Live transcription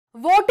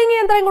Voting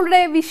യന്ത്രങ്ങളുടെ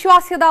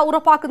വിശ്വാസ്യത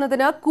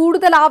ഉറപ്പാക്കുന്നതിന്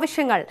കൂടുതൽ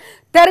ആവശ്യങ്ങൾ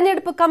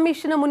തെരഞ്ഞെടുപ്പ്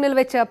കമ്മീഷന് മുന്നിൽ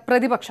വെച്ച്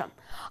പ്രതിപക്ഷം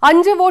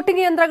 5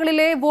 വോട്ടിംഗ്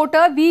യന്ത്രങ്ങളിലെ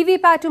വോട്ട്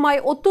വിവിപാറ്റുമായി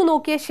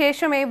ഒത്തുനോക്കിയ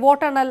ശേഷമേ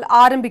വോട്ടെണ്ണൽ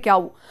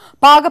ആരംഭിക്കാവൂ.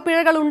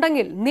 പാകപ്പിഴകൾ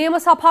ഉണ്ടെങ്കിൽ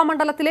നിയമസഭാ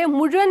മണ്ഡലത്തിലെ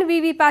മുഴുവൻ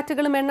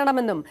വിവിപാറ്റുകളും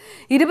എണ്ണണമെന്നും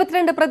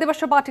 22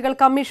 പ്രതിപക്ഷ പാർട്ടികൾ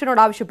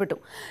കമ്മീഷനോട് ആവശ്യപ്പെട്ടു.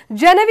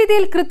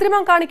 ജനവിധിയിൽ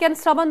കൃത്രിമം കാണിക്കാൻ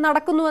ശ്രമം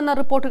നടക്കുന്നുവെന്ന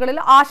റിപ്പോർട്ടുകളിൽ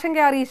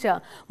ആശങ്ക അറിയിച്ച്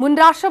മുൻ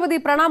രാഷ്ട്രപതി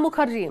പ്രണബ്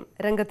മുഖർജിയും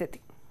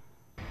രംഗത്തെത്തി.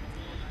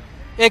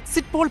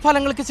 എക്സിറ്റ് പോൾ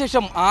ഫലങ്ങൾക്ക്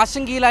ശേഷം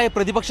ആശങ്കയിലായ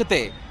പ്രതിപക്ഷത്തെ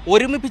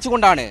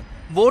ഒരുമിപ്പിച്ചുകൊണ്ടാണ്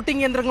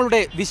വോട്ടിംഗ് യന്ത്രങ്ങളുടെ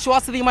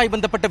വിശ്വാസ്യതയുമായി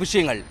ബന്ധപ്പെട്ട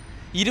വിഷയങ്ങൾ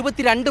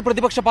 22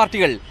 പ്രതിപക്ഷ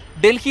പാർട്ടികൾ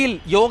ഡൽഹിയിൽ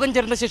യോഗം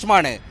ചേർന്ന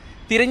ശേഷമാണ്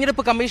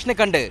തിരഞ്ഞെടുപ്പ് കമ്മീഷനെ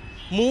കണ്ട്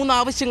 3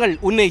 ആവശ്യങ്ങൾ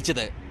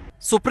ഉന്നയിച്ചത്.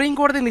 സുപ്രീം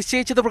കോടതി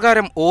നിശ്ചയിച്ചത്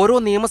പ്രകാരം ഓരോ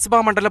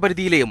നിയമസഭാ മണ്ഡല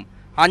പരിധിയിലെയും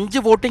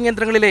 5 വോട്ടിംഗ്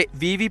യന്ത്രങ്ങളിലെ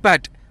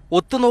വിവിപാറ്റ്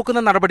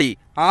ഒത്തുനോക്കുന്ന നടപടി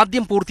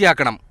ആദ്യം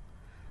പൂർത്തിയാക്കണം.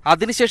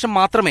 അതിനുശേഷം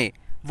മാത്രമേ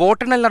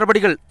വോട്ടെണ്ണൽ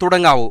നടപടികൾ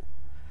തുടങ്ങാവൂ.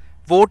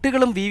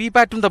 വോട്ടുകളും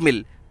വിവിപാറ്റും തമ്മിൽ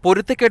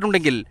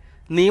പൊരുത്തക്കേടുണ്ടെങ്കിൽ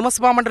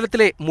നിയമസഭാ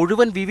മണ്ഡലത്തിലെ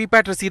മുഴുവൻ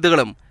VVPAT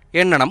രസീതുകളും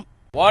എണ്ണണം.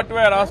 What we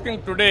are asking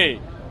today,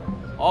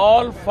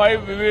 all 5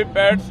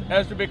 VVPATs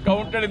has to be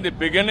counted in the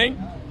beginning.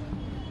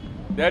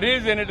 There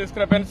is any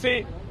discrepancy,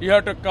 you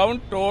have to count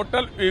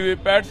total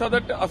VVPATs of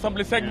the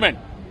assembly segment.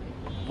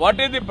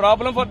 What is the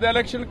problem for the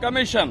election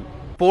commission?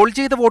 Paul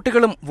ചെയ്ത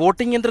വോട്ടുകളും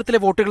voting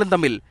യന്ത്രത്തിലെ വോട്ടുകളും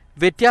തമ്മിൽ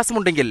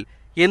വ്യത്യാസമുണ്ടെങ്കിൽ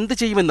എന്ത്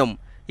ചെയ്യുമെന്നും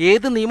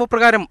ഏത്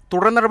നിയമപ്രകാരം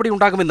തുടർ നടപടി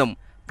ഉണ്ടാകുമെന്നും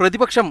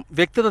പ്രതിപക്ഷം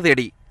വ്യക്തത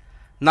തേടി.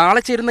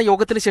 നാളെ ചേരുന്ന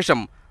യോഗത്തിന് ശേഷം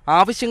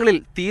ആവശ്യങ്ങളിൽ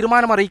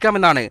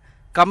തീരുമാനമറിയിക്കാമെന്നാണ്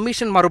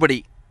കമ്മീഷൻ മറുപടി.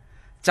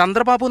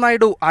 ചന്ദ്രബാബു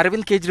നായിഡു,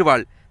 അരവിന്ദ് കെജ്രിവാൾ,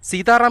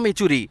 സീതാറാം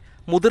യെച്ചൂരി,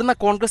 മുതിർന്ന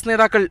കോൺഗ്രസ്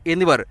നേതാക്കൾ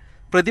എന്നിവർ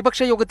പ്രതിപക്ഷ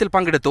യോഗത്തിൽ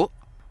പങ്കെടുത്തു.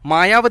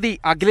 മായാവതി,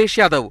 അഖിലേഷ്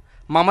യാദവ്,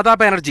 മമതാ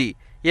ബാനർജി,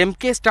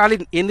 MK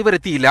സ്റ്റാലിൻ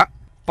എന്നിവരെത്തിയില്ല.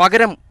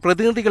 പകരം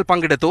പ്രതിനിധികൾ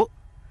പങ്കെടുത്തു.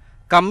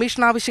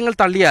 കമ്മീഷൻ ആവശ്യങ്ങൾ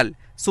തള്ളിയാൽ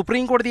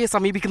സുപ്രീം കോടതിയെ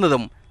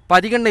സമീപിക്കുന്നതും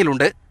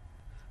പരിഗണനയിലുണ്ട്.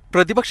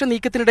 പ്രതിപക്ഷ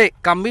നീക്കത്തിനിടെ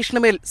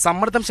കമ്മീഷന് മേൽ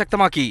സമ്മർദ്ദം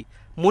ശക്തമാക്കി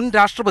മുൻ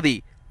രാഷ്ട്രപതി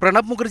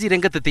പ്രണബ് മുഖർജി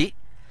രംഗത്തെത്തി.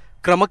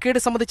 ക്രമക്കേട്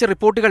സംബന്ധിച്ച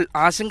റിപ്പോർട്ടുകൾ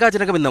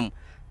ആശങ്കാജനകമെന്നും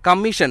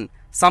കമ്മീഷൻ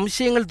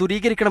സംശയങ്ങൾ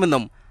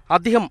ദൂരീകരിക്കണമെന്നും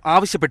അദ്ദേഹം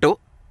ആവശ്യപ്പെട്ടു.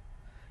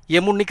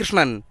 M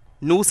Unnikrishnan,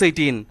 news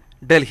 18,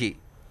 Delhi.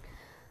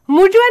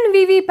 മുഴുവൻ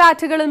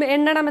വിവിപാറ്റുകളും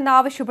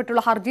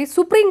എണ്ണണമെന്നാവശ്യപ്പെട്ടുള്ള ഹർജി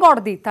സുപ്രീം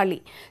കോടതി തള്ളി.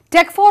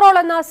 ടെക് ഫോർ ഓൾ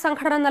എന്ന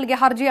സംഘടന നൽകിയ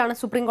ഹർജിയാണ്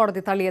സുപ്രീം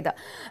കോടതി തള്ളിയത്.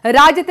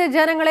 രാജ്യത്തെ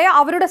ജനങ്ങളെ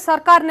അവരുടെ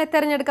സർക്കാരിനെ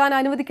തെരഞ്ഞെടുക്കാൻ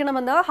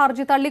അനുവദിക്കണമെന്ന്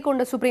ഹർജി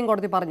തള്ളിക്കൊണ്ട് സുപ്രീം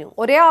കോടതി പറഞ്ഞു.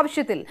 ഒരേ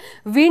ആവശ്യത്തിൽ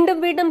വീണ്ടും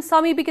വീണ്ടും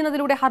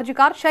സമീപിക്കുന്നതിലൂടെ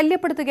ഹർജിക്കാർ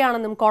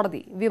ശല്യപ്പെടുത്തുകയാണെന്നും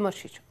കോടതി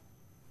വിമർശിച്ചു.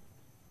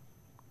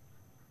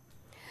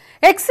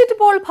 എക്സിറ്റ്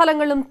പോൾ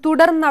ഫലങ്ങളും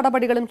തുടർ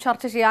നടപടികളും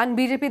ചർച്ച ചെയ്യാൻ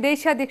BJP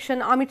ദേശീയ അധ്യക്ഷൻ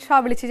അമിത്ഷാ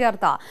വിളിച്ചു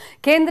ചേർത്ത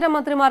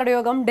കേന്ദ്രമന്ത്രിമാരുടെ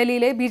യോഗം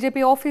ഡൽഹിയിലെ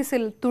BJP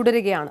ഓഫീസിൽ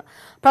തുടരുകയാണ്.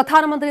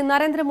 പ്രധാനമന്ത്രി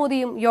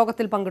നരേന്ദ്രമോദിയും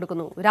യോഗത്തിൽ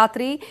പങ്കെടുക്കുന്നു.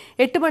 രാത്രി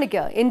 8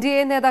 മണിക്ക്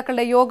NDA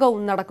നേതാക്കളുടെ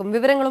യോഗവും നടക്കും.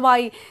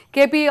 വിവരങ്ങളുമായി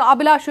KP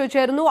അഭിലാഷ്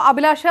ചേരുന്നു.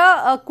 അഭിലാഷ്,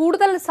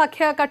 കൂടുതൽ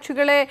സഖ്യ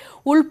കക്ഷികളെ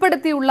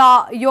ഉൾപ്പെടുത്തിയുള്ള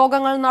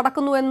യോഗങ്ങൾ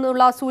നടക്കുന്നു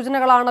എന്നുള്ള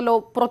സൂചനകളാണല്ലോ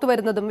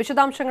പുറത്തുവരുന്നതും.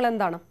 വിശദാംശങ്ങൾ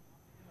എന്താണ്?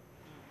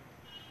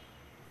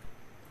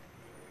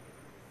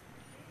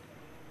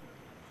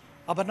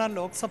 അപർണ,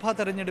 ലോക്സഭാ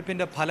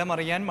തെരഞ്ഞെടുപ്പിന്റെ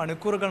ഫലമറിയാൻ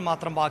മണിക്കൂറുകൾ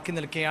മാത്രം ബാക്കി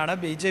നിൽക്കുകയാണ്.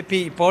 BJP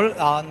ഇപ്പോൾ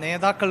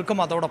നേതാക്കൾക്കും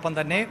അതോടൊപ്പം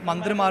തന്നെ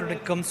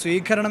മന്ത്രിമാരുടെക്കും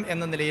സ്വീകരണം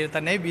എന്ന നിലയിൽ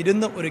തന്നെ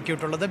വിരുന്ന്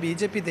ഒരുക്കിയിട്ടുള്ളത്.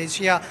 BJP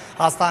ദേശീയ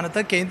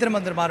ആസ്ഥാനത്ത്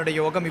കേന്ദ്രമന്ത്രിമാരുടെ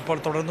യോഗം ഇപ്പോൾ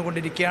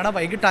തുടർന്നുകൊണ്ടിരിക്കുകയാണ്.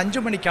 വൈകിട്ട്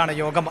 5 മണിക്കാണ്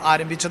യോഗം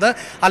ആരംഭിച്ചത്.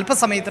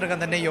 അല്പസമയത്തിനകം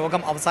തന്നെ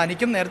യോഗം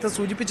അവസാനിക്കും. നേരത്തെ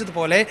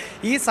സൂചിപ്പിച്ചതുപോലെ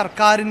ഈ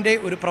സർക്കാരിൻ്റെ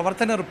ഒരു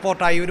പ്രവർത്തന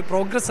റിപ്പോർട്ടായി, ഒരു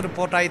പ്രോഗ്രസ്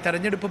റിപ്പോർട്ടായി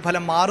തെരഞ്ഞെടുപ്പ്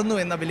ഫലം മാറുന്നു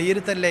എന്ന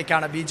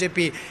വിലയിരുത്തലിലേക്കാണ്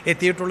BJP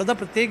എത്തിയിട്ടുള്ളത്.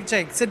 പ്രത്യേകിച്ച്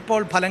എക്സിറ്റ്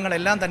പോൾ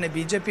ഫലങ്ങളെല്ലാം തന്നെ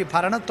BJP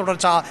ഭരണ തുടർച്ച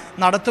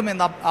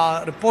നടത്തുമെന്ന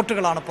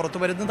റിപ്പോർട്ടുകളാണ്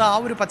പുറത്തുവരുന്നത്. ആ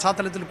ഒരു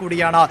പശ്ചാത്തലത്തിൽ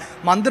കൂടിയാണ്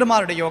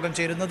മന്ത്രിമാരുടെ യോഗം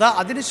ചേരുന്നത്.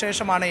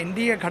 അതിനുശേഷമാണ്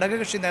NDA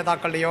ഘടകകക്ഷി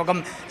നേതാക്കളുടെ യോഗം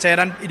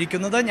ചേരാൻ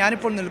ഇരിക്കുന്നത്.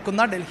 ഞാനിപ്പോൾ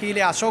നിൽക്കുന്ന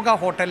ഡൽഹിയിലെ അശോക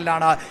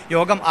ഹോട്ടലിലാണ്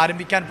യോഗം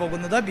ആരംഭിക്കാൻ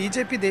പോകുന്നത്.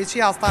 BJP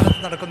ദേശീയ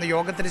ആസ്ഥാനത്ത് നടക്കുന്ന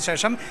യോഗത്തിന്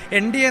ശേഷം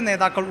NDA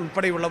നേതാക്കൾ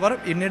ഉൾപ്പെടെയുള്ളവർ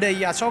പിന്നീട് ഈ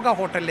അശോക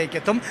ഹോട്ടലിലേക്ക്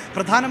എത്തും.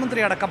 പ്രധാനമന്ത്രി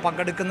അടക്കം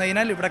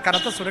പങ്കെടുക്കുന്നതിനാൽ ഇവിടെ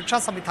കനത്ത സുരക്ഷാ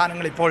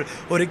സംവിധാനങ്ങൾ ഇപ്പോൾ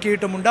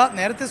ഒരുക്കിയിട്ടുമുണ്ട്.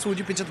 നേരത്തെ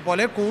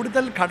സൂചിപ്പിച്ചതുപോലെ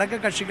കൂടുതൽ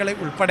ഘടകകക്ഷികളെ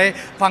ഉൾപ്പെടെ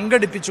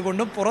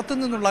പങ്കെടുപ്പിച്ചുകൊണ്ടും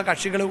പുറത്തുനിന്നുള്ള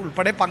കക്ഷികളെ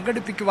ഉൾപ്പെടെ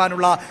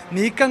പങ്കെടുപ്പിക്കുവാനുള്ള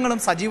നീക്കങ്ങളും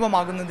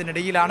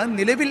സജീവമാകുന്നതിനിടയിലാണ്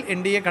നിലവിൽ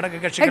NDA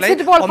ഘടകകക്ഷികളെ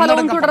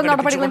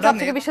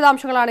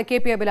വിശദാംശങ്ങളാണ്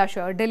KP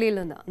അഭിലാഷ് ഡൽഹിയിൽ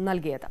നിന്ന്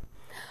നൽകിയത്.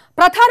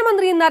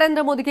 പ്രധാനമന്ത്രി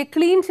നരേന്ദ്രമോദിക്ക്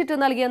ക്ലീൻ ചിറ്റ്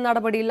നൽകിയ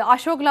നടപടിയിൽ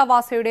അശോക്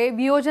ലവാസയുടെ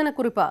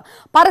വിയോജനക്കുറിപ്പ്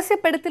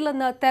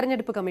പരസ്യപ്പെടുത്തില്ലെന്ന്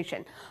തെരഞ്ഞെടുപ്പ്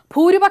കമ്മീഷൻ.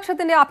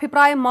 ഭൂരിപക്ഷത്തിന്റെ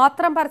അഭിപ്രായം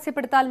മാത്രം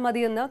പരസ്യപ്പെടുത്താൽ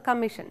മതിയെന്ന്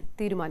കമ്മീഷൻ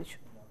തീരുമാനിച്ചു.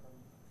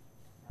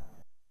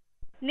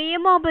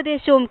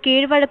 നിയമോപദേശവും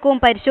കീഴ്വഴക്കവും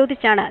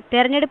പരിശോധിച്ചാണ്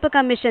തെരഞ്ഞെടുപ്പ്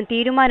കമ്മീഷൻ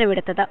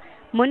തീരുമാനമെടുത്തത്.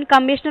 മുൻ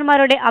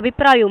കമ്മീഷണർമാരുടെ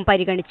അഭിപ്രായവും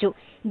പരിഗണിച്ചു.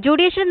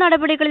 ജുഡീഷ്യൽ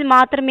നടപടികളിൽ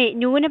മാത്രമേ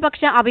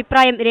ന്യൂനപക്ഷ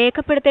അഭിപ്രായം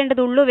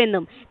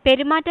രേഖപ്പെടുത്തേണ്ടതുള്ളൂവെന്നും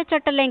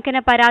പെരുമാറ്റച്ചട്ട ലംഘന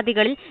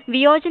പരാതികളിൽ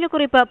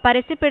വിയോജനക്കുറിപ്പ്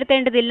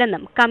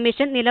പരസ്യപ്പെടുത്തേണ്ടതില്ലെന്നും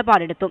കമ്മീഷൻ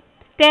നിലപാടെടുത്തു.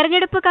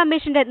 തെരഞ്ഞെടുപ്പ്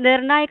കമ്മീഷന്റെ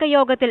നിർണായക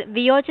യോഗത്തിൽ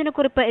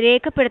വിയോജനക്കുറിപ്പ്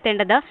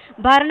രേഖപ്പെടുത്തേണ്ടത്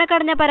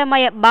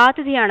ഭരണഘടനാപരമായ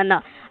ബാധ്യതയാണെന്ന്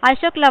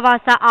അശോക്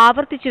ലവാസ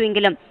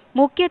ആവർത്തിച്ചുവെങ്കിലും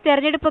മുഖ്യ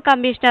തെരഞ്ഞെടുപ്പ്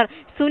കമ്മീഷണർ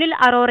സുനിൽ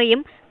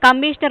അറോറയും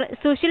കമ്മീഷണർ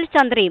സുശീൽ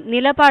ചന്ദ്രയും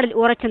നിലപാടിൽ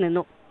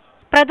ഉറച്ചുനിന്നു.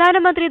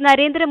 പ്രധാനമന്ത്രി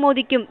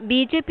നരേന്ദ്രമോദിക്കും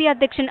ബിജെപി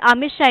അധ്യക്ഷൻ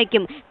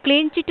അമിത്ഷായ്ക്കും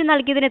ക്ലീൻ ചിറ്റ്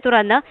നൽകിയതിനെ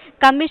തുടർന്ന്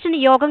കമ്മീഷൻ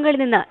യോഗങ്ങളിൽ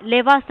നിന്ന്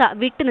ലവാസ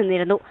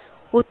വിട്ടുനിന്നിരുന്നു.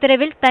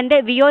 ഉത്തരവിൽ തന്റെ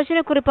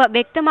വിയോജനക്കുറിപ്പ്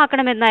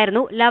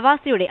വ്യക്തമാക്കണമെന്നായിരുന്നു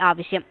ലവാസയുടെ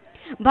ആവശ്യം.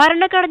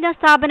 ഭരണഘടനാ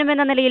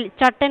സ്ഥാപനമെന്ന നിലയിൽ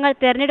ചട്ടങ്ങൾ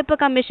തെരഞ്ഞെടുപ്പ്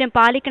കമ്മീഷൻ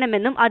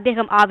പാലിക്കണമെന്നും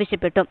അദ്ദേഹം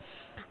ആവശ്യപ്പെട്ടു.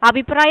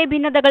 അഭിപ്രായ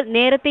ഭിന്നതകൾ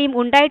നേരത്തെയും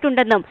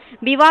ഉണ്ടായിട്ടുണ്ടെന്നും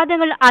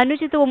വിവാദങ്ങൾ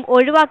അനുചിതവും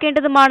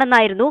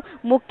ഒഴിവാക്കേണ്ടതുമാണെന്നായിരുന്നു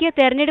മുഖ്യ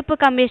തെരഞ്ഞെടുപ്പ്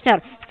കമ്മീഷണർ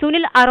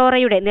സുനിൽ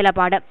അറോറയുടെ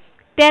നിലപാട്.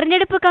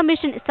 തെരഞ്ഞെടുപ്പ്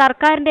കമ്മീഷൻ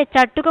സർക്കാരിന്റെ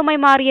ചട്ടുകമായി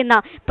മാറിയെന്ന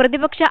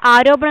പ്രതിപക്ഷ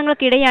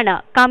ആരോപണങ്ങൾക്കിടെയാണ്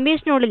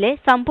കമ്മീഷനുള്ളിലെ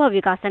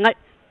സംഭവവികാസങ്ങൾ.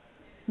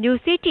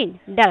 ന്യൂസ് 18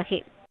 ഡൽഹി.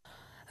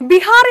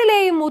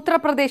 ബീഹാറിലെയും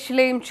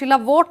ഉത്തർപ്രദേശിലെയും ചില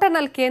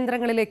വോട്ടെണ്ണൽ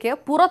കേന്ദ്രങ്ങളിലേക്ക്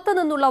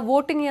പുറത്തുനിന്നുള്ള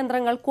വോട്ടിംഗ്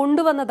യന്ത്രങ്ങൾ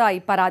കൊണ്ടുവന്നതായി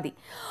പരാതി.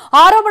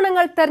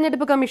 ആരോപണങ്ങൾ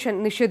തെരഞ്ഞെടുപ്പ് കമ്മീഷൻ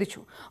നിഷേധിച്ചു.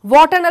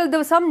 വോട്ടെണ്ണൽ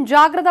ദിവസം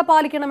ജാഗ്രത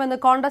പാലിക്കണമെന്ന്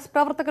കോൺഗ്രസ്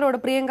പ്രവർത്തകരോട്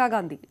പ്രിയങ്ക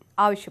ഗാന്ധി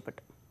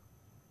ആവശ്യപ്പെട്ടു.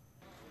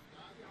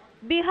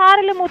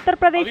 ബീഹാറിലും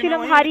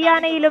ഉത്തർപ്രദേശിലും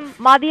ഹരിയാനയിലും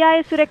മതിയായ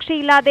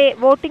സുരക്ഷയില്ലാതെ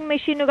വോട്ടിംഗ്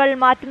മെഷീനുകൾ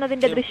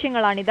മാറ്റുന്നതിന്റെ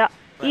ദൃശ്യങ്ങളാണിത്.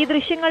 ഈ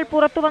ദൃശ്യങ്ങൾ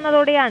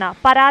പുറത്തുവന്നതോടെയാണ്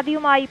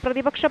പരാതിയുമായി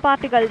പ്രതിപക്ഷ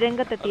പാർട്ടികൾ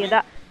രംഗത്തെത്തിയത്.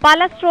 പല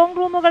സ്ട്രോങ്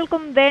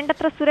റൂമുകൾക്കും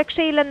വേണ്ടത്ര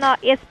സുരക്ഷയില്ലെന്ന്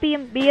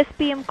എസ്പിയും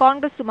ബിഎസ്പിയും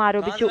കോൺഗ്രസും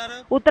ആരോപിച്ചു.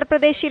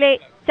 ഉത്തർപ്രദേശിലെ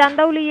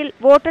ചന്ദൌലിയിൽ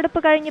വോട്ടെടുപ്പ്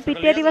കഴിഞ്ഞ്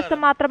പിറ്റേ ദിവസം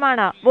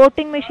മാത്രമാണ്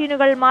വോട്ടിംഗ്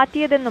മെഷീനുകൾ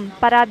മാറ്റിയതെന്നും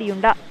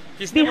പരാതിയുണ്ട്.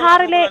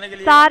 ബീഹാറിലെ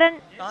സാരൻ,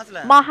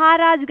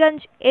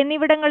 മഹാരാജ്ഗഞ്ച്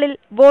എന്നിവിടങ്ങളിൽ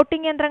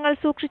വോട്ടിംഗ് യന്ത്രങ്ങൾ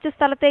സൂക്ഷിച്ച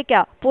സ്ഥലത്തേക്ക്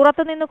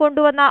പുറത്തുനിന്ന്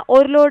കൊണ്ടുവന്ന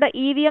ഒരു ലോഡ്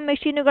EVM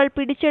മെഷീനുകൾ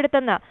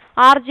പിടിച്ചെടുത്തെന്ന്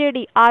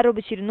RJD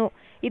ആരോപിച്ചിരുന്നു.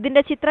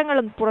 ഇതിന്റെ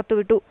ചിത്രങ്ങളും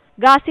പുറത്തുവിട്ടു.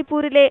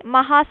 ഗാസിപൂരിലെ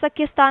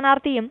മഹാസഖ്യ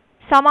സ്ഥാനാർത്ഥിയും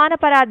സമാന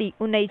പരാതി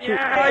ഉന്നയിച്ചു.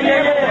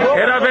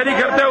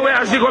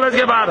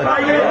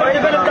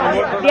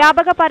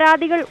 വ്യാപക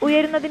പരാതികൾ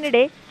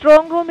ഉയരുന്നതിനിടെ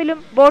സ്ട്രോങ് റൂമിലും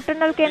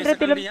വോട്ടെണ്ണൽ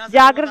കേന്ദ്രത്തിലും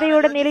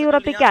ജാഗ്രതയോടെ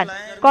നിലയുറപ്പിക്കാൻ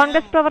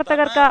കോൺഗ്രസ്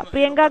പ്രവർത്തകർക്ക്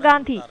പ്രിയങ്ക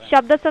ഗാന്ധി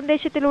ശബ്ദ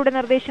സന്ദേശത്തിലൂടെ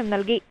നിർദ്ദേശം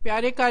നൽകി.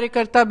 प्यारे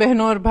कार्यकर्ता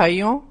बहनों और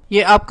भाइयों,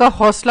 ये आपका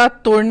हौसला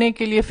तोड़ने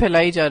के लिए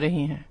फैलाई जा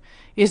रही हैं।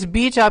 इस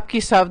बीच आपकी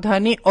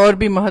सावधानी और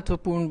भी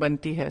महत्वपूर्ण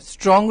बनती है।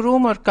 स्ट्रांग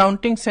रूम और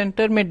काउंटिंग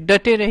सेंटर में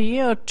डटे रहिए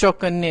और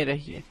चौकन्ने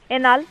रहिए.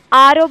 എന്നാൽ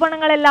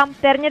ആരോപണങ്ങളെല്ലാം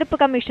തെരഞ്ഞെടുപ്പ്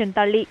കമ്മീഷൻ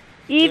തള്ളി.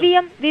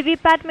 EVM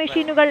വിവിപാറ്റ്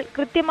മെഷീനുകൾ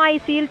കൃത്യമായി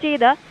സീൽ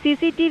ചെയ്ത്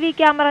CCTV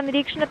ക്യാമറ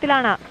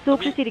നിരീക്ഷണത്തിലാണ്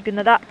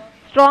സൂക്ഷിച്ചിരിക്കുന്നത്.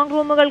 സ്ട്രോങ്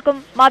റൂമുകൾക്കും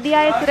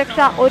മതിയായ സുരക്ഷ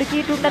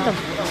ഒരുക്കിയിട്ടുണ്ടെന്നും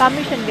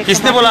കമ്മീഷൻ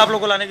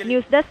വ്യക്തമാക്കി.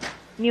 News desk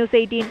news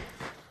 18.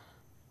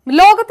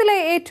 ലോകത്തിലെ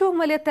ഏറ്റവും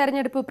വലിയ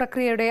തെരഞ്ഞെടുപ്പ്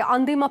പ്രക്രിയയുടെ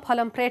അന്തിമ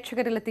ഫലം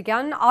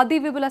പ്രേക്ഷകരിലെത്തിക്കാൻ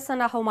അതിവിപുല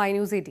സന്നാഹവുമായി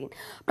ന്യൂസ് 18.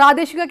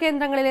 പ്രാദേശിക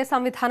കേന്ദ്രങ്ങളിലെ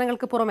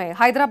സംവിധാനങ്ങൾക്ക് പുറമെ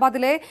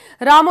ഹൈദരാബാദിലെ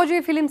രാമോജി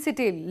ഫിലിം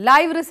സിറ്റിയിൽ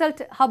ലൈവ്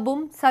റിസൾട്ട് ഹബ്ബും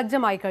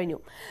സജ്ജമായി കഴിഞ്ഞു.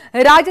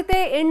 രാജ്യത്തെ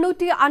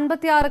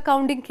 856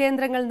 കൌണ്ടിംഗ്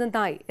കേന്ദ്രങ്ങളിൽ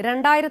നിന്നായി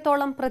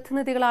 2000-ഓളം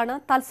പ്രതിനിധികളാണ്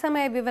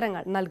തത്സമയ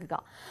വിവരങ്ങൾ നൽകുക.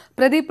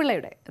 പ്രദീപ്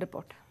പിള്ളയുടെ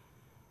റിപ്പോർട്ട്.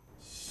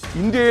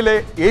 ഇന്ത്യയിലെ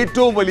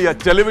ഏറ്റവും വലിയ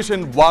ടെലിവിഷൻ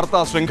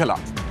വാർത്താ ശൃംഖല,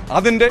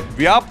 അതിന്റെ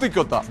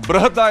വ്യാപ്തിക്കൊത്ത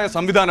ബൃഹത്തായ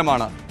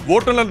സംവിധാനമാണ്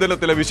വോട്ടെണ്ണൽ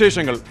ദിനത്തിലെ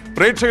വിശേഷങ്ങൾ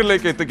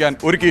പ്രേക്ഷകരിലേക്ക് എത്തിക്കാൻ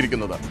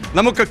ഒരുക്കിയിരിക്കുന്നത്.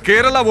 നമുക്ക്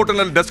കേരള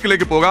വോട്ടെണ്ണൽ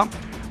ഡെസ്കിലേക്ക് പോകാം.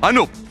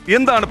 അനൂപ്,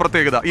 എന്താണ്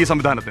പ്രത്യേകത ഈ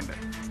സംവിധാനത്തിന്റെ?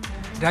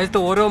 രാജ്യത്തെ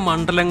ഓരോ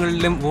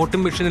മണ്ഡലങ്ങളിലും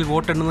വോട്ടിംഗ് മെഷീനിൽ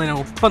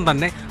വോട്ടെണ്ണുന്നതിനൊപ്പം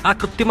തന്നെ ആ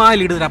കൃത്യമായ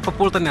ലീഡ്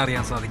അപ്പോൾ തന്നെ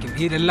അറിയാൻ സാധിക്കും.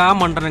 ഈ എല്ലാ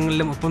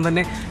മണ്ഡലങ്ങളിലും ഒപ്പം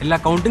തന്നെ എല്ലാ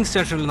കൗണ്ടിംഗ്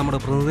സ്റ്റേഷനിലും നമ്മുടെ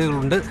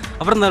പ്രതിനിധികളുണ്ട്.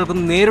 അവർ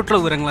നൽകുന്ന നേരിട്ടുള്ള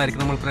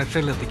വിവരങ്ങളായിരിക്കും നമ്മൾ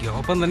പ്രേക്ഷകരിൽ എത്തിക്കുക.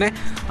 ഒപ്പം തന്നെ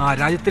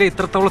രാജ്യത്തിലെ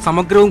ഇത്രത്തോളം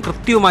സമഗ്രവും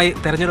കൃത്യവുമായി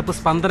തെരഞ്ഞെടുപ്പ്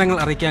സ്പന്ദനങ്ങൾ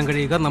അറിയിക്കാൻ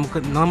കഴിയുക നമുക്ക്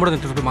നമ്മുടെ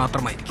നെറ്റ്വർക്ക്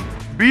മാത്രമായിരിക്കും.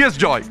 BS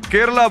ജോയ്,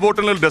 കേരള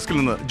വോട്ടെണ്ണൽ ഡെസ്കിൽ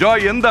നിന്ന്.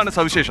 ജോയ്, എന്താണ്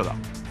സവിശേഷത?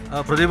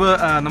 പ്രദീപ്,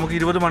 നമുക്ക്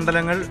 20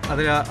 മണ്ഡലങ്ങൾ,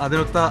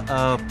 അതിനൊത്ത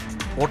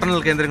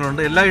വോട്ടെണ്ണൽ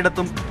കേന്ദ്രങ്ങളുണ്ട്.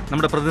 എല്ലായിടത്തും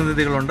നമ്മുടെ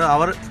പ്രതിനിധികളുണ്ട്.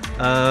 അവർ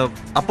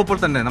അപ്പോൾ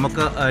തന്നെ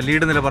നമുക്ക്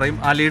ലീഡ് നില പറയും.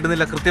 ആ ലീഡ്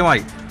നില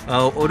കൃത്യമായി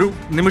ഒരു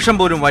നിമിഷം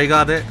പോലും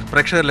വൈകാതെ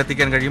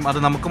പ്രേക്ഷകരിലെത്തിക്കാൻ കഴിയും. അത്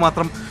നമുക്ക്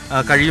മാത്രം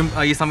കഴിയും.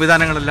 ഈ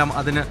സംവിധാനങ്ങളെല്ലാം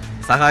അതിന്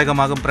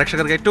സഹായകമാകും.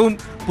 പ്രേക്ഷകർക്ക് ഏറ്റവും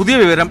പുതിയ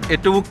വിവരം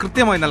ഏറ്റവും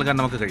കൃത്യമായി നൽകാൻ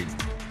നമുക്ക് കഴിയും.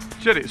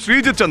 ശരി,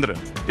 ശ്രീജിത്ത് ചന്ദ്രൻ,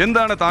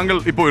 എന്താണ് താങ്കൾ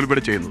ഇപ്പോൾ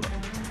ഇവിടെ ചെയ്യുന്നത്?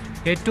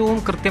 ഏറ്റവും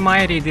കൃത്യമായ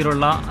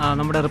രീതിയിലുള്ള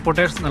നമ്മുടെ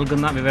റിപ്പോർട്ടേഴ്സ്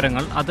നൽകുന്ന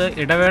വിവരങ്ങൾ അത്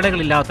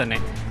ഇടവേളകളില്ലാതെ തന്നെ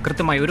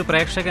കൃത്യമായി ഒരു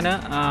പ്രേക്ഷകന്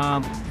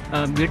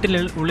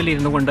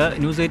വീട്ടിനുള്ളിലിരുന്നു കൊണ്ട്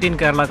ന്യൂസ് 18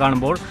 കേരള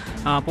കാണുമ്പോൾ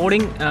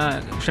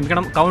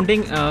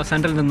കൗണ്ടിംഗ്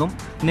സെൻറ്ററിൽ നിന്നും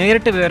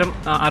നേരിട്ട് വിവരം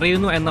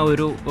അറിയുന്നു എന്ന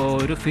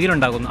ഒരു ഫീൽ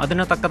ഉണ്ടാകുന്നു.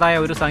 അതിന് തക്കതായ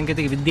ഒരു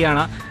സാങ്കേതിക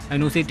വിദ്യയാണ്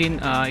ന്യൂസ്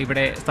 18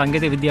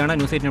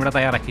 ഇവിടെ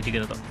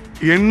തയ്യാറാക്കിയിരിക്കുന്നത്.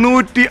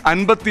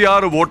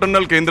 856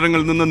 വോട്ടെണ്ണൽ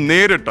കേന്ദ്രങ്ങളിൽ നിന്ന്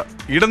നേരിട്ട്,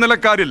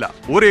 ഇടനിലക്കാരില്ല,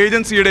 ഒരു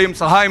ഏജൻസിയുടെയും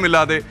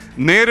സഹായമില്ലാതെ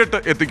നേരിട്ട്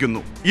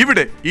എത്തിക്കുന്നു.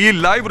 ഇവിടെ ഈ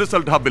ലൈവ്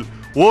റിസൾട്ട് ഹബിൽ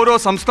ഓരോ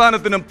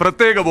സംസ്ഥാനത്തിനും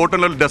പ്രത്യേക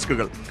വോട്ടെണ്ണൽ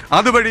ഡെസ്കുകൾ,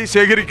 അതുവഴി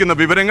ശേഖരിക്കുന്ന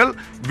വിവരങ്ങൾ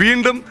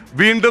വീണ്ടും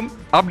വീണ്ടും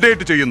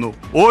അപ്ഡേറ്റ് ചെയ്യുന്നു.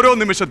 ഓരോ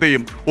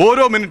നിമിഷത്തെയും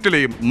ഓരോ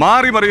മിനിറ്റിലെയും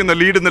മാറി മറിയുന്ന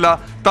ലീഡ് നില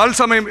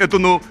തത്സമയം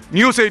എത്തുന്നു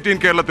news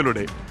 18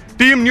 കേരളത്തിലൂടെ.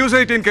 Team news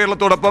 18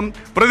 കേരളത്തോടൊപ്പം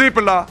Pradeep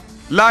Pillai,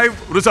 live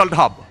result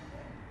hub.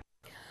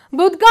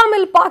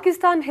 ബുദ്ഗാമിൽ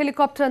Pakistan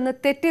helicopter എന്ന്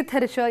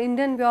തെറ്റിദ്ധരിച്ച്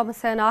ഇന്ത്യൻ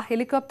വ്യോമസേന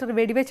ഹെലികോപ്റ്റർ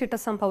വെടിവെച്ചിട്ട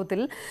സംഭവത്തിൽ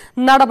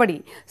നടപടി.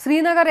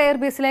 ശ്രീനഗർ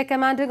എയർബേസിലെ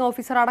കമാൻഡിംഗ്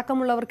ഓഫീസർ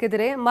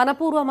അടക്കമുള്ളവർക്കെതിരെ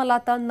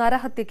മനഃപൂർവ്വമല്ലാത്ത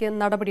നരഹത്യയ്ക്ക്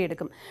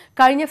നടപടിയെടുക്കും.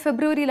 കഴിഞ്ഞ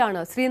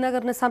ഫെബ്രുവരിയിലാണ്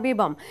ശ്രീനഗറിന്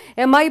സമീപം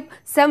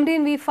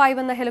MI-17V5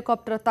 എന്ന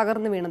ഹെലികോപ്റ്റർ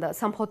തകർന്നു വീണത്.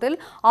 സംഭവത്തിൽ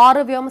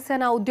 6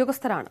 വ്യോമസേന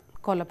ഉദ്യോഗസ്ഥരാണ്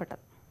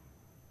കൊല്ലപ്പെട്ടത്.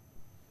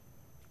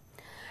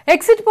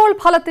 എക്സിറ്റ് പോൾ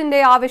ഫലത്തിന്റെ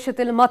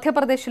ആവേശത്തിൽ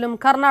മധ്യപ്രദേശിലും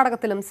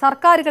കർണാടകത്തിലും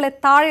സർക്കാരുകളെ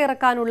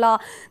താഴെയിറക്കാനുള്ള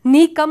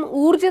നീക്കം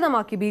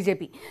ഊർജിതമാക്കി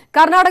ബിജെപി.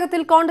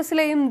 കർണാടകത്തിൽ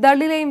കോൺഗ്രസിലെയും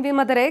ദളിലെയും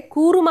വിമതരെ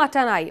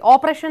കൂറുമാറ്റാനായി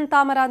ഓപ്പറേഷൻ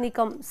താമര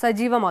നീക്കം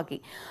സജീവമാക്കി.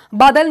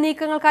 ബദൽ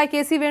നീക്കങ്ങൾക്കായി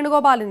കെ.സി.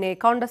 വേണുഗോപാലിനെ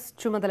കോൺഗ്രസ്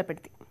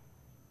ചുമതലപ്പെടുത്തി.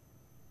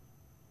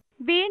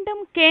 വീണ്ടും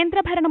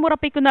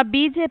കേന്ദ്രഭരണമുറപ്പിക്കുന്ന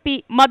ബിജെപി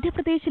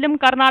മധ്യപ്രദേശിലും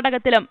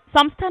കർണാടകത്തിലും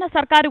സംസ്ഥാന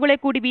സർക്കാരുകളെ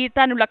കൂടി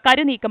വീഴ്ത്താനുള്ള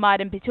കരുനീക്കം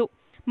ആരംഭിച്ചു.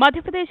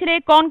 മധ്യപ്രദേശിലെ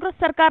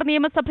കോൺഗ്രസ് സർക്കാർ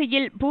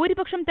നിയമസഭയിൽ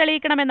ഭൂരിപക്ഷം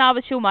തെളിയിക്കണമെന്ന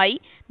ആവശ്യവുമായി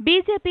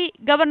ബിജെപി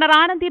ഗവർണർ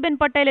ആനന്ദിബെൻ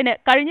പട്ടേലിന്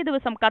കഴിഞ്ഞ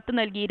ദിവസം കത്ത്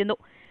നൽകിയിരുന്നു.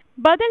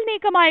 ബദൽ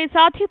നീക്കമായി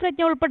സാധ്വി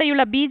പ്രജ്ഞ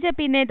ഉൾപ്പെടെയുള്ള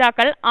ബിജെപി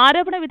നേതാക്കൾ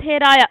ആരോപണ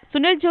വിധേയരായ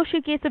സുനിൽ ജോഷി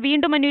കേസ്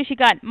വീണ്ടും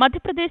അന്വേഷിക്കാൻ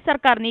മധ്യപ്രദേശ്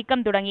സർക്കാർ നീക്കം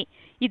തുടങ്ങി.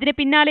 ഇതിന്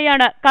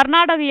പിന്നാലെയാണ്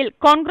കർണാടകയിൽ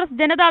കോൺഗ്രസ്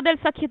ജനതാദൾ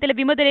സഖ്യത്തിലെ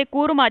വിമതരെ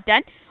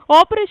കൂറുമാറ്റാൻ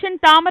ഓപ്പറേഷൻ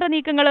താമര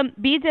നീക്കങ്ങളും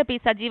ബിജെപി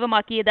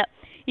സജീവമാക്കിയത്.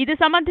 ഇത്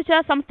സംബന്ധിച്ച്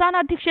സംസ്ഥാന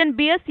അധ്യക്ഷൻ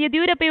ബി.എസ്.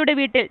 യെദ്യൂരപ്പയുടെ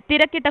വീട്ടിൽ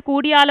തിരക്കിട്ട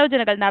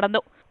കൂടിയാലോചനകൾ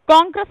നടന്നു.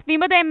 കോൺഗ്രസ്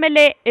വിമത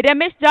എം.എൽ.എ.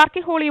 രമേശ്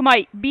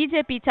ജാർക്കിഹോളിയുമായി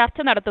ബിജെപി ചർച്ച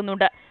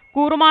നടത്തുന്നുണ്ട്.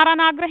 കൂറുമാറാൻ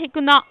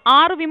ആഗ്രഹിക്കുന്ന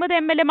 6 വിമത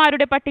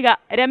എം.എൽ.എമാരുടെ പട്ടിക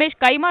രമേശ്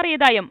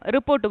കൈമാറിയതായും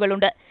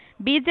റിപ്പോർട്ടുകളുണ്ട്.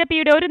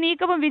 ബിജെപിയുടെ ഒരു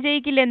നീക്കവും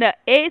വിജയിക്കില്ലെന്ന്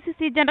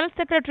AICC general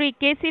secretary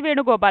K C.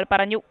 Venugopal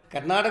പറഞ്ഞു.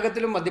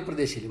 കർണാടകത്തിലും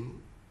മധ്യപ്രദേശിലും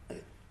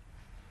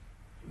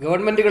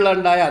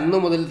ഗവൺമെൻറ്റുകളുണ്ടായ അന്നു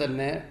മുതൽ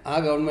തന്നെ ആ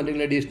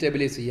ഗവൺമെൻറ്റുകളെ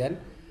ഡീസ്റ്റെബിലൈസ് ചെയ്യാൻ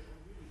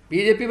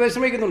ബിജെപി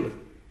പരിശ്രമിക്കുന്നുണ്ട്.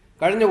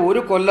 കഴിഞ്ഞ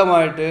ഒരു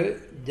കൊല്ലമായിട്ട്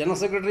ജനറൽ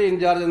സെക്രട്ടറി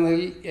ഇൻചാർജ്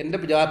എന്നതിൽ എൻ്റെ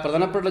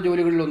പ്രധാനപ്പെട്ട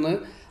ജോലികളിലൊന്ന്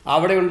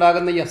അവിടെ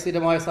ഉണ്ടാകുന്ന ഈ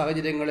അസ്ഥിരമായ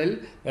സാഹചര്യങ്ങളിൽ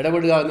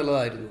ഇടപെടുക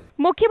എന്നുള്ളതായിരുന്നു.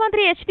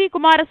 മുഖ്യമന്ത്രി എച്ച്.ഡി.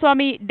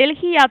 കുമാരസ്വാമി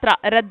ഡൽഹി യാത്ര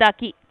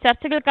റദ്ദാക്കി.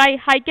 ചർച്ചകൾക്കായി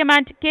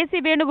ഹൈക്കമാൻഡ്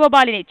കെ.സി.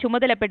 വേണുഗോപാലിനെ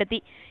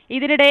ചുമതലപ്പെടുത്തി.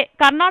 ഇതിനിടെ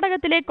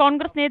കർണാടകത്തിലെ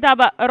കോൺഗ്രസ്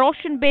നേതാവ്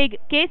റോഷൻ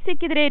ബേഗ്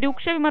കെ.സിക്കെതിരെ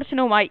രൂക്ഷ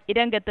വിമർശനവുമായി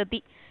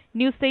രംഗത്തെത്തി.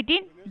 ന്യൂസ്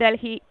 18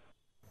 ഡൽഹി.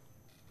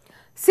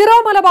 സിറോ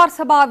മലബാർ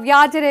സഭ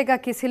വ്യാജരേഖ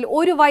കേസിൽ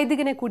ഒരു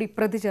വൈദികനെ കൂടി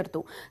പ്രതി ചേർത്തു.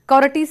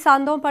 കൊരട്ടി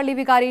സാന്തോം പള്ളി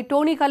വികാരി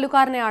ടോണി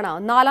കല്ലുകാരനെയാണ്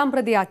 4ാം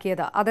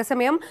പ്രതിയാക്കിയത്.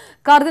 അതേസമയം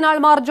കർദിനാൾ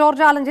മാർ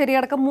ജോർജ് ആലഞ്ചേരി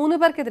അടക്കം 3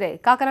 പേർക്കെതിരെ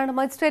കാക്കനാട്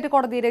മജിസ്ട്രേറ്റ്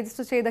കോടതി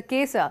രജിസ്റ്റർ ചെയ്ത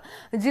കേസ്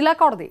ജില്ലാ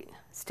കോടതി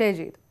സ്റ്റേ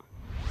ചെയ്തു.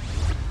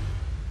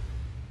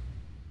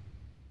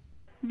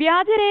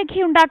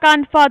 വ്യാജരേഖയുണ്ടാക്കാൻ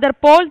ഫാദർ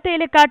പോൾ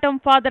തേലക്കാട്ടും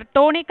ഫാദർ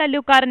ടോണി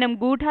കല്ലുകാരനും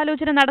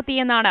ഗൂഢാലോചന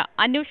നടത്തിയെന്നാണ്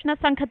അന്വേഷണ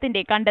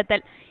സംഘത്തിന്റെ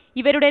കണ്ടെത്തൽ.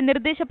 ഇവരുടെ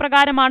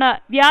നിർദ്ദേശപ്രകാരമാണ്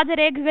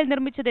വ്യാജരേഖകൾ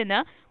നിർമ്മിച്ചതെന്ന്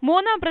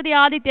 3ാം പ്രതി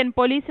ആദിത്യൻ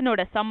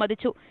പോലീസിനോട്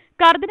സമ്മതിച്ചു.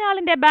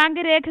 കർദിനാളിന്റെ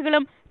ബാങ്ക്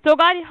രേഖകളും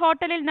സ്വകാര്യ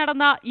ഹോട്ടലിൽ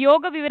നടന്ന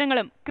യോഗ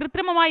വിവരങ്ങളും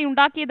കൃത്രിമമായി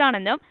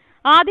ഉണ്ടാക്കിയതാണെന്നും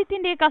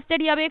ആദിത്യന്റെ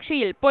കസ്റ്റഡി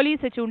അപേക്ഷയിൽ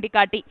പോലീസ്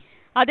ചൂണ്ടിക്കാട്ടി.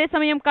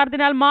 അതേസമയം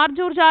കർദിനാൾ മാർ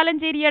ജോർജ്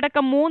ആലഞ്ചേരി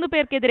അടക്കം 3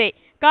 പേർക്കെതിരെ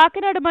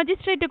കാക്കനാട്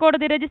മജിസ്ട്രേറ്റ്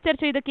കോടതി രജിസ്റ്റർ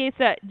ചെയ്ത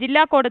കേസ്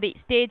ജില്ലാ കോടതി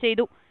സ്റ്റേ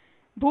ചെയ്തു.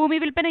 ഭൂമി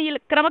വിൽപ്പനയിൽ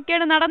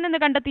ക്രമക്കേട് നടന്നെന്ന്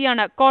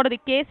കണ്ടെത്തിയാണ് കോടതി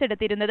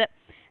കേസെടുത്തിരുന്നത്.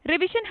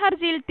 റിവിഷൻ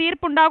ഹർജിയിൽ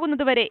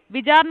തീർപ്പുണ്ടാകുന്നതുവരെ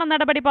വിചാരണ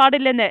നടപടി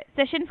പാടില്ലെന്ന്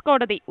സെഷൻസ്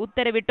കോടതി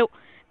ഉത്തരവിട്ടു.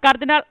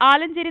 കർദിനാൾ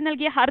ആലഞ്ചേരി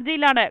നൽകിയ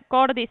ഹർജിയിലാണ്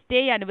കോടതി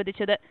സ്റ്റേ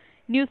അനുവദിച്ചത്.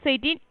 ന്യൂസ്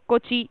 18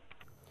 കൊച്ചി.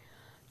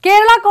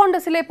 കേരള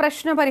കോൺഗ്രസിലെ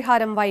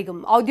പ്രശ്നപരിഹാരം വൈകും.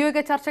 ഔദ്യോഗിക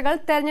ചർച്ചകൾ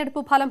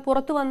തെരഞ്ഞെടുപ്പ് ഫലം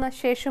പുറത്തുവന്ന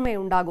ശേഷമേ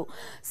ഉണ്ടാകൂ.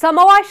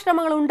 സമവായ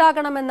ശ്രമങ്ങൾ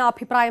ഉണ്ടാകണമെന്ന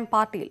അഭിപ്രായം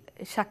പാർട്ടിയിൽ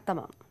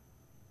ശക്തമാണ്.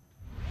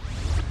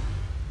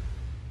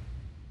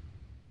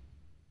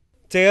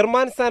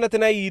 ചെയർമാൻ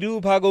സ്ഥാനത്തിനായി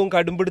ഇരുവിഭാഗവും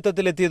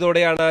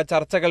കടുംപിടുത്തത്തിലെത്തിയതോടെയാണ്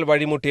ചർച്ചകൾ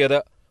വഴിമുട്ടിയത്.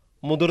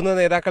 മുതിർന്ന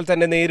നേതാക്കൾ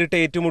തന്നെ നേരിട്ട്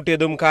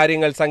ഏറ്റുമുട്ടിയതും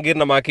കാര്യങ്ങൾ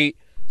സങ്കീർണമാക്കി.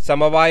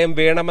 സമവായം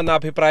വേണമെന്ന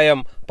അഭിപ്രായം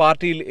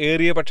പാർട്ടിയിൽ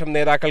ഏറിയപക്ഷം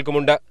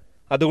നേതാക്കൾക്കുമുണ്ട്.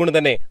 അതുകൊണ്ട്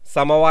തന്നെ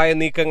സമവായ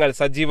നീക്കങ്ങൾ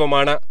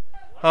സജീവമാണ്.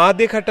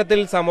 ആദ്യഘട്ടത്തിൽ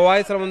സമവായ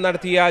ശ്രമം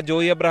നടത്തിയ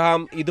ജോയ്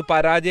എബ്രഹാം ഇത്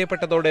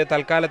പരാജയപ്പെട്ടതോടെ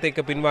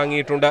തൽക്കാലത്തേക്ക്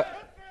പിൻവാങ്ങിയിട്ടുണ്ട്.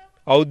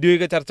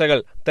 ഔദ്യോഗിക ചർച്ചകൾ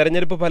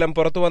തെരഞ്ഞെടുപ്പ് ഫലം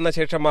പുറത്തുവന്ന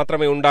ശേഷം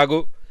മാത്രമേ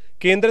ഉണ്ടാകൂ.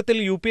 കേന്ദ്രത്തിൽ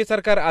യു.പി.എ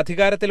സർക്കാർ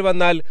അധികാരത്തിൽ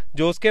വന്നാൽ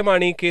ജോസ് കെ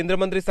മാണി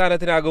കേന്ദ്രമന്ത്രി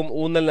സ്ഥാനത്തിനാകും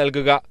ഊന്നൽ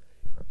നൽകുക.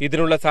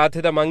 ഇതിനുള്ള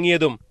സാധ്യത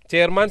മങ്ങിയതും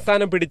ചെയർമാൻ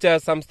സ്ഥാനം പിടിച്ച്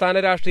സംസ്ഥാന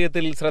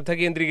രാഷ്ട്രീയത്തിൽ ശ്രദ്ധ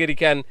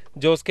കേന്ദ്രീകരിക്കാൻ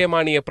ജോസ് കെ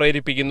മാണിയെ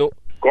പ്രേരിപ്പിക്കുന്നു.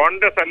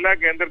 കോൺഗ്രസ് അല്ല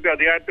കേന്ദ്രത്തിൽ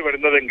അധികാരത്തിൽ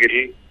വരുന്നതെങ്കിൽ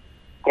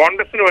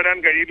കോൺഗ്രസിന് വരാൻ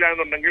കഴിയില്ല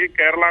എന്നുണ്ടെങ്കിൽ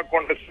കേരള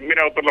കോൺഗ്രസ്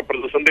ഇതിനകത്തുള്ള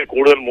പ്രതിസന്ധി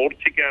കൂടുതൽ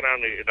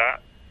മൂർച്ഛിക്കാനാണ് ഇട.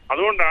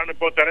 അതുകൊണ്ടാണ്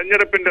ഇപ്പോൾ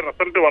തെരഞ്ഞെടുപ്പിന്റെ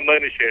റിസൾട്ട്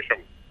വന്നതിന്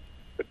ശേഷം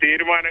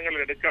തീരുമാനങ്ങൾ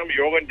എടുക്കാം,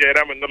 യോഗം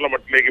ചേരാം എന്നുള്ള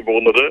മട്ടിലേക്ക്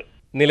പോകുന്നത്.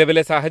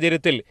 നിലവിലെ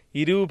സാഹചര്യത്തിൽ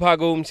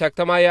ഇരുവിഭാഗവും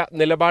ശക്തമായ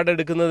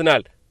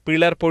നിലപാടെടുക്കുന്നതിനാൽ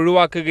പിളർപ്പ്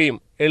ഒഴിവാക്കുകയും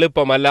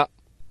എളുപ്പമല്ല.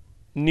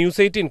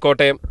 ന്യൂസ് 18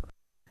 കോട്ടയം.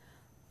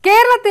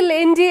 കേരളത്തിൽ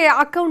NDA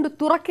account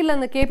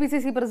തുറക്കില്ലെന്ന്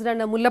KPCC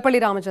president Mullappally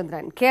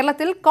Ramachandran.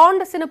 കേരളത്തിൽ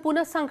കോൺഗ്രസിന്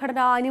പുനഃസംഘടന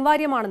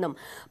അനിവാര്യമാണെന്നും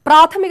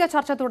പ്രാഥമിക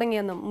ചർച്ച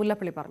തുടങ്ങിയെന്നും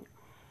മുല്ലപ്പള്ളി പറഞ്ഞു.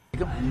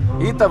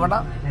 ഈ തവണ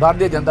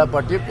ഭാരതീയ ജനതാ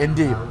പാർട്ടിയും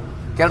എൻ.ഡി.എയും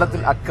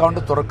കേരളത്തിൽ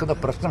അക്കൗണ്ട് തുറക്കുന്ന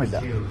പ്രശ്നമില്ല.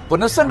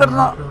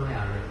 പുനഃസംഘടന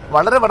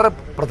വളരെ വളരെ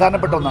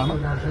പ്രധാനപ്പെട്ട ഒന്നാണ്.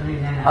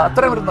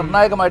 അത്തരം ഒരു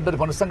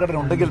നിർണായകമായിട്ടൊരു പുനഃസംഘടന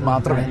ഉണ്ടെങ്കിൽ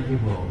മാത്രമേ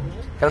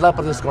കേരള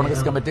പ്രദേശ്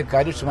കോൺഗ്രസ് കമ്മിറ്റി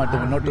കാര്യക്ഷമമായിട്ട്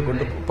മുന്നോട്ട്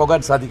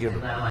കൊണ്ടുപോകാൻ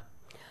സാധിക്കുകയുള്ളൂ.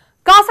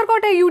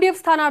 കാസർകോട്ടെ യു.ഡി.എഫ്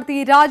സ്ഥാനാർത്ഥി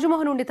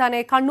രാജ്മോഹൻ ഉണ്ണിത്താനെ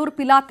കണ്ണൂർ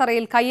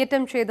പിലാത്തറയിൽ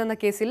കയ്യേറ്റം ചെയ്തെന്ന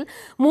കേസിൽ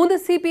 3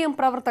 CPM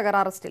പ്രവർത്തകർ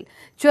അറസ്റ്റിൽ.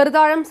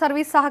 ചെറുതാഴം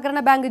സർവീസ് സഹകരണ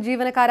bank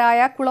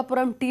ജീവനക്കാരായ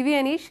Kulappuram TV.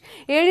 Aneesh,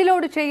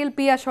 Ezhilode ചെയ്യിൽ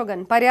P. Ashokan,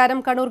 Pariyaram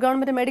Kannur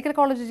government medical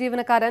college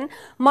ജീവനക്കാരൻ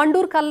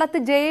മണ്ടൂർ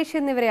കല്ലത്ത് ജയേഷ്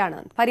എന്നിവരെയാണ്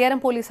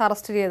പരിയാരം പോലീസ്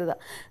അറസ്റ്റ് ചെയ്തത്.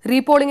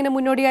 റീപോളിംഗിന്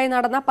മുന്നോടിയായി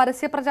നടന്ന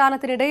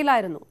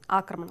പരസ്യപ്രചാരണത്തിനിടയിലായിരുന്നു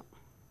ആക്രമണം.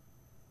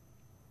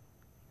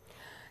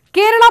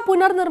 കേരള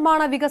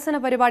പുനർനിർമ്മാണ വികസന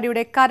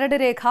പരിപാടിയുടെ കരട്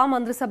രേഖ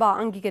മന്ത്രിസഭ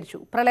അംഗീകരിച്ചു.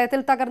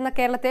 പ്രളയത്തിൽ തകർന്ന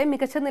കേരളത്തെ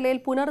മികച്ച നിലയിൽ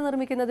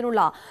പുനർനിർമ്മിക്കുന്നതിനുള്ള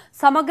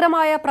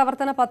സമഗ്രമായ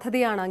പ്രവർത്തന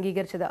പദ്ധതിയാണ്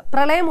അംഗീകരിച്ചത്.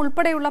 പ്രളയം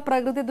ഉൾപ്പെടെയുള്ള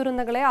പ്രകൃതി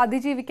ദുരന്തങ്ങളെ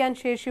അതിജീവിക്കാൻ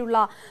ശേഷിയുള്ള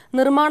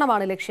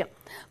നിർമ്മാണമാണ് ലക്ഷ്യം.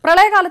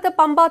 പ്രളയകാലത്ത്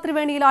പമ്പ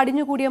ത്രിവേണിയിൽ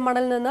അടിഞ്ഞുകൂടിയ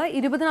മണലിൽ നിന്ന്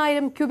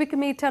 20,000 ക്യൂബിക്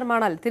മീറ്റർ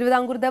മണൽ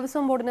തിരുവിതാംകൂർ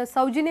ദേവസ്വം ബോർഡിന്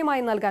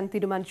സൗജന്യമായി നൽകാൻ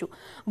തീരുമാനിച്ചു.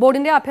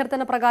 ബോർഡിന്റെ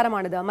അഭ്യർത്ഥന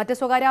പ്രകാരമാണിത്. മറ്റ്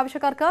സ്വകാര്യ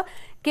ആവശ്യക്കാർക്ക്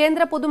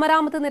കേന്ദ്ര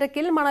പൊതുമരാമത്ത്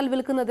നിരക്കിൽ മണൽ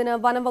വിൽക്കുന്നതിന്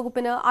വനം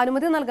വകുപ്പിന്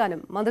അനുമതി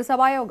നൽകാനും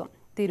മന്ത്രിസഭാ യോഗം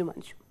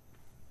തീരുമാനിച്ചു.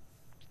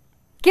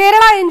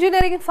 കേരള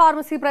എഞ്ചിനീയറിംഗ്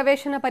ഫാർമസി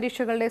പ്രവേശന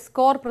പരീക്ഷകളുടെ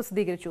സ്കോർ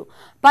പ്രസിദ്ധീകരിച്ചു.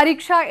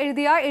 പരീക്ഷ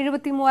എഴുതിയ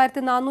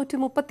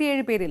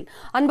 73,437 പേരിൽ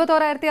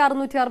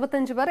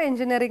 51,665 പേർ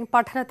എഞ്ചിനീയറിംഗ്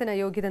പഠനത്തിന്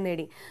യോഗ്യത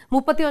നേടി.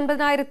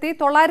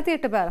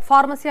 39,908 പേർ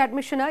ഫാർമസി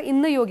അഡ്മിഷന്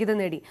ഇന്ന് യോഗ്യത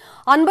നേടി.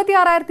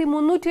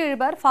 56,307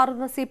 പേർ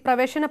ഫാർമസി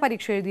പ്രവേശന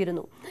പരീക്ഷ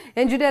എഴുതിയിരുന്നു.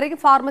 Engineering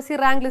pharmacy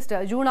rank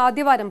list June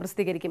ആദ്യവാരം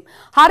പ്രസിദ്ധീകരിക്കും.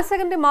 ഹയർ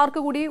സെക്കൻഡറി മാർക്ക്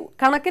കൂടി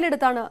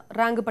കണക്കിലെടുത്താണ്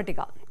റാങ്ക് പട്ടിക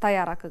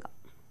തയ്യാറാക്കുക.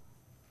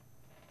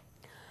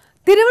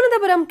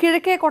 തിരുവനന്തപുരം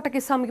കിഴക്കേക്കോട്ടയ്ക്ക്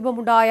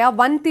സമീപമുണ്ടായ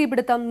വൻ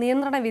തീപിടുത്തം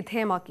നിയന്ത്രണ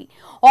വിധേയമാക്കി.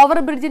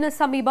 ഓവർബ്രിഡ്ജിന്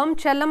സമീപം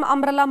ചെല്ലം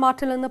അംബ്രല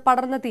മാർട്ടിൽ നിന്ന്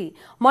പടർന്ന തീ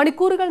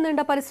മണിക്കൂറുകൾ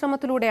നീണ്ട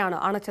പരിശ്രമത്തിലൂടെയാണ്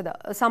അണച്ചത്.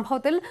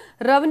 സംഭവത്തിൽ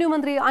റവന്യൂ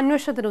മന്ത്രി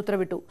അന്വേഷണത്തിന്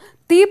ഉത്തരവിട്ടു.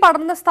 തീ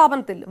പടർന്ന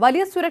സ്ഥാപനത്തിൽ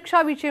വലിയ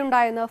സുരക്ഷാ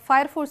വീഴ്ചയുണ്ടായെന്ന്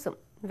ഫയർഫോഴ്സും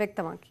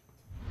വ്യക്തമാക്കി.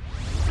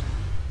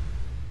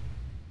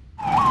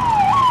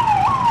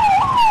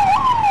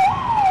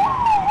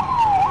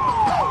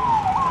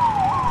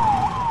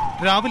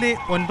 രാവിലെ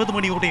 9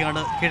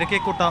 മണിയോടെയാണ്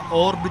കിഴക്കേക്കോട്ട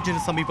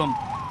ഓവർബ്രിഡ്ജിന് സമീപം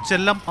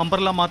ചെല്ലം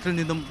അംബ്രല മാർട്ടിൽ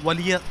നിന്നും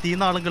വലിയ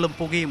തീനാളങ്ങളും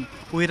പുകയും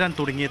ഉയരാൻ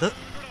തുടങ്ങിയത്.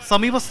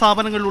 സമീപ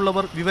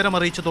സ്ഥാപനങ്ങളിലുള്ളവർ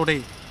വിവരമറിയിച്ചതോടെ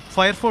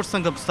ഫയർഫോഴ്സ്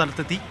സംഘം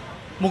സ്ഥലത്തെത്തി.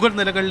 മുകൾ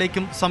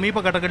നിലകളിലേക്കും സമീപ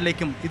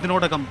കടകളിലേക്കും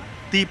ഇതിനോടകം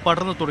തീ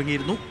പടർന്നു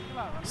തുടങ്ങിയിരുന്നു.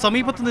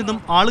 സമീപത്തു നിന്നും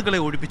ആളുകളെ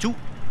ഒഴിപ്പിച്ചു.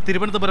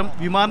 തിരുവനന്തപുരം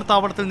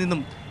വിമാനത്താവളത്തിൽ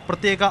നിന്നും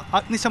പ്രത്യേക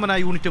അഗ്നിശമന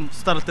യൂണിറ്റും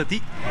സ്ഥലത്തെത്തി.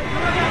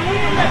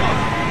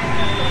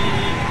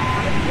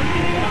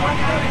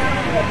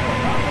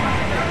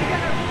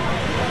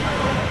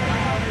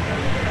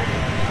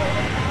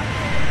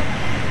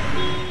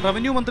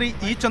 റവന്യൂ മന്ത്രി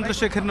ഇ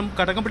ചന്ദ്രശേഖരനും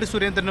കടകംപള്ളി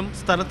സുരേന്ദ്രനും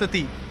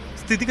സ്ഥലത്തെത്തി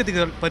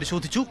സ്ഥിതിഗതികൾ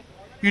പരിശോധിച്ചു.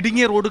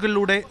 ഇടുങ്ങിയ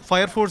റോഡുകളിലൂടെ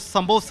ഫയർഫോഴ്സ്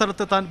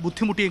സംഭവസ്ഥലത്തെത്താൻ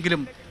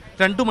ബുദ്ധിമുട്ടിയെങ്കിലും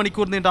 2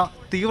 മണിക്കൂർ നീണ്ട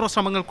തീവ്ര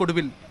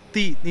ശ്രമങ്ങൾക്കൊടുവിൽ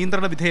തീ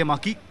നിയന്ത്രണ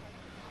വിധേയമാക്കി.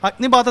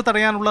 അഗ്നിബാധ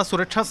തടയാനുള്ള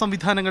സുരക്ഷാ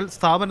സംവിധാനങ്ങൾ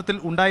സ്ഥാപനത്തിൽ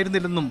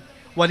ഉണ്ടായിരുന്നില്ലെന്നും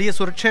വലിയ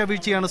സുരക്ഷാ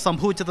വീഴ്ചയാണ്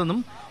സംഭവിച്ചതെന്നും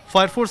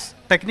fire force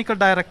technical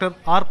director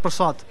R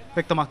Prasad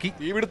വ്യക്തമാക്കി.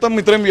 ഇവിടുത്തെ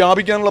ഇത്രയും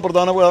വ്യാപിക്കാനുള്ള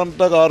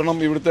പ്രധാനപ്പെട്ട കാരണം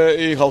ഇവിടുത്തെ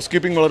ഈ ഹൗസ്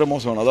കീപ്പിംഗ് വളരെ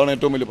മോശമാണ്. അതാണ്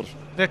ഏറ്റവും വലിയ പ്രശ്നം.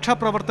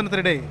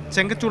 രക്ഷാപ്രവർത്തനത്തിനിടെ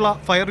ചെങ്കച്ചുള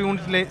ഫയർ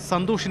യൂണിറ്റിലെ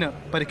സന്തോഷിന്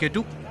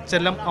പരിക്കേറ്റു.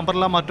 ചെല്ലം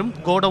അംബ്രല മാർട്ടും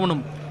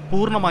ഗോഡൌണും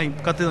പൂർണ്ണമായും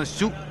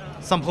കത്തിനശിച്ചു.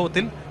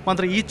 സംഭവത്തിൽ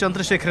മന്ത്രി ഇ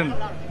ചന്ദ്രശേഖരൻ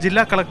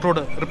ജില്ലാ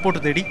കളക്ടറോട്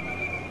റിപ്പോർട്ട് തേടി.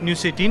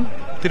 ന്യൂസ് 18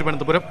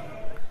 തിരുവനന്തപുരം.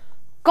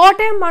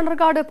 കോട്ടയം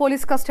മണ്ണർകാട്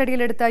പോലീസ്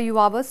കസ്റ്റഡിയിലെടുത്ത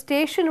യുവാവ്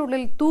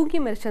സ്റ്റേഷനുള്ളിൽ തൂങ്ങി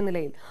മരിച്ച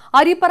നിലയിൽ.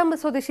 അരിപ്പറമ്പ്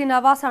സ്വദേശി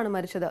നവാസാണ്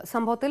മരിച്ചത്.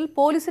 സംഭവത്തിൽ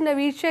പോലീസിന്റെ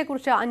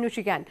വീഴ്ചയെക്കുറിച്ച്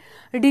അന്വേഷിക്കാൻ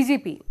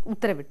DGP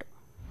ഉത്തരവിട്ടു.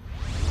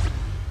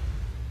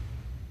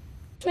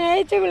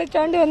 സ്നേഹിച്ച്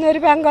വിളിച്ചോണ്ട് വന്ന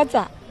ഒരു പെങ്കൊച്ച,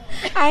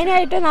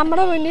 അതിനായിട്ട്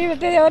നമ്മുടെ മുന്നിൽ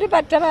വിട്ട് ഒരു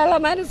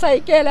പച്ചവെള്ളമാരും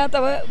സഹിക്കയില്ലാത്ത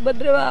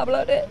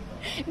ഉപദ്രവങ്ങളോട്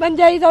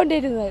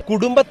ചെയ്തുകൊണ്ടിരുന്നത്.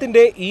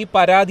 കുടുംബത്തിന്റെ ഈ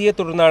പരാതിയെ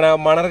തുടർന്നാണ്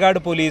മണർകാട്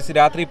പോലീസ്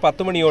രാത്രി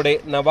 10 മണിയോടെ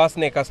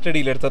നവാസിനെ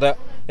കസ്റ്റഡിയിലെടുത്തത്.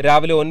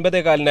 രാവിലെ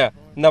 9:15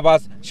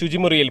 നവാസ്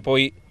ശുചിമുറിയിൽ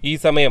പോയി. ഈ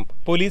സമയം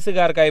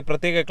പോലീസുകാർക്കായി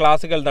പ്രത്യേക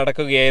ക്ലാസുകൾ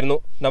നടക്കുകയായിരുന്നു.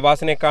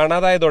 നവാസിനെ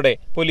കാണാതായതോടെ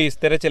പോലീസ്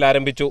തെരച്ചിൽ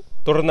ആരംഭിച്ചു.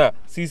 തുടർന്ന്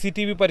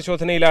CCTV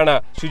പരിശോധനയിലാണ്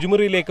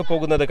ശുചിമുറിയിലേക്ക്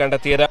പോകുന്നത്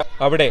കണ്ടെത്തിയത്.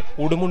 അവിടെ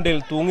ഉടുമുണ്ടിൽ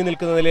തൂങ്ങി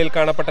നിൽക്കുന്ന നിലയിൽ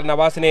കാണപ്പെട്ട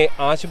നവാസിനെ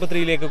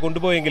ആശുപത്രിയിലേക്ക്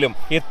കൊണ്ടുപോയെങ്കിലും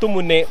എത്തും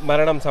മുന്നേ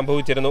മരണം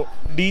സംഭവിച്ചിരുന്നു.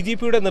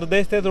 DGPയുടെ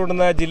നിർദ്ദേശത്തെ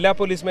തുടർന്ന് ജില്ലാ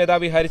പോലീസ്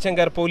മേധാവി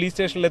ഹരിശങ്കർ പോലീസ്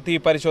സ്റ്റേഷനിലെത്തി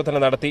പരിശോധന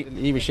നടത്തി.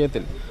 ഈ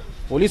വിഷയത്തിൽ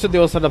പോലീസ്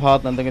ഉദ്യോഗസ്ഥരുടെ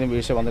ഭാഗത്ത് എന്തെങ്കിലും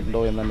വീഴ്ച വന്നിട്ടുണ്ടോ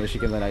എന്ന്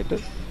അന്വേഷിക്കുന്നതിനായിട്ട്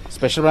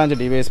special branch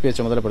DYSPയെ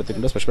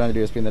ചുമതലപ്പെടുത്തിയിട്ടുണ്ട്. Special branch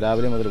DYSP ഇന്ന്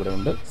രാവിലെ മുതൽ ഇവിടെ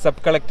ഉണ്ട്.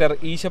 സബ് കളക്ടർ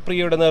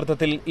ഈശപ്രിയയുടെ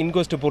നേതൃത്വത്തിൽ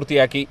ഇൻക്വസ്റ്റ്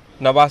പൂർത്തിയാക്കി.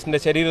 നവാസിന്റെ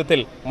ശരീരത്തിൽ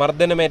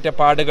മർദ്ദനമേറ്റ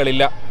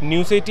പാടുകളില്ല.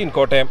 ന്യൂസ് 18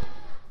 കോട്ടയം.